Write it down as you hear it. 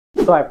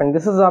So I friend,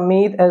 this is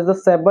Amit. As the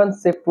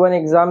 7th shift 1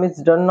 exam is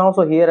done now,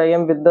 so here I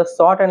am with the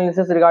short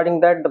analysis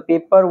regarding that. The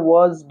paper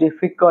was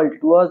difficult.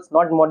 It was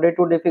not moderate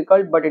to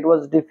difficult, but it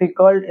was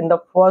difficult in the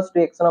first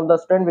reaction of the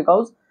student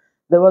because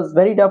there was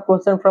very tough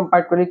question from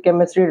particularly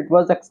chemistry. It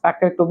was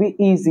expected to be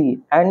easy,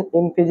 and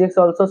in physics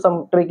also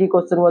some tricky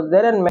question was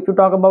there. And if you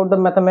talk about the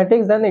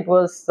mathematics, then it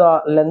was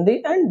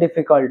lengthy and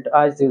difficult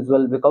as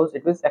usual because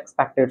it was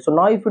expected. So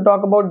now if you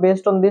talk about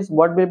based on this,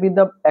 what will be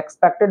the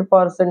expected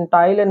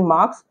percentile and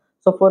marks?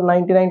 So for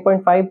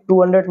 99.5,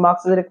 200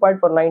 marks is required.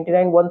 For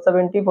 99,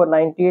 170. For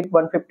 98,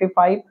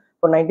 155.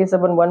 For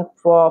 97,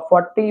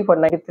 140. For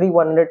 93,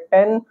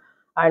 110.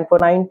 And for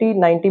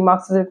 90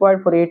 marks is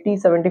required. For 80,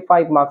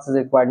 75 marks is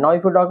required. Now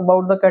if you talk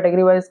about the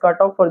category wise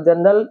cutoff for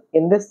general,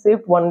 in this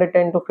shift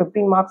 110 to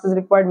 15 marks is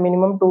required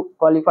minimum to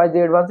qualify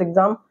the advanced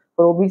exam.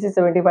 For OBC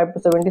 75 to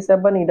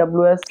 77,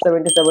 EWS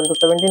 77 to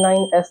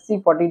 79,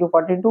 SC 40 to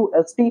 42,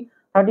 ST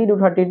 30 to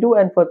 32,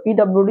 and for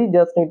PWD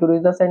just need to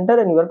reach the center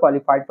and you are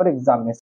qualified for examination.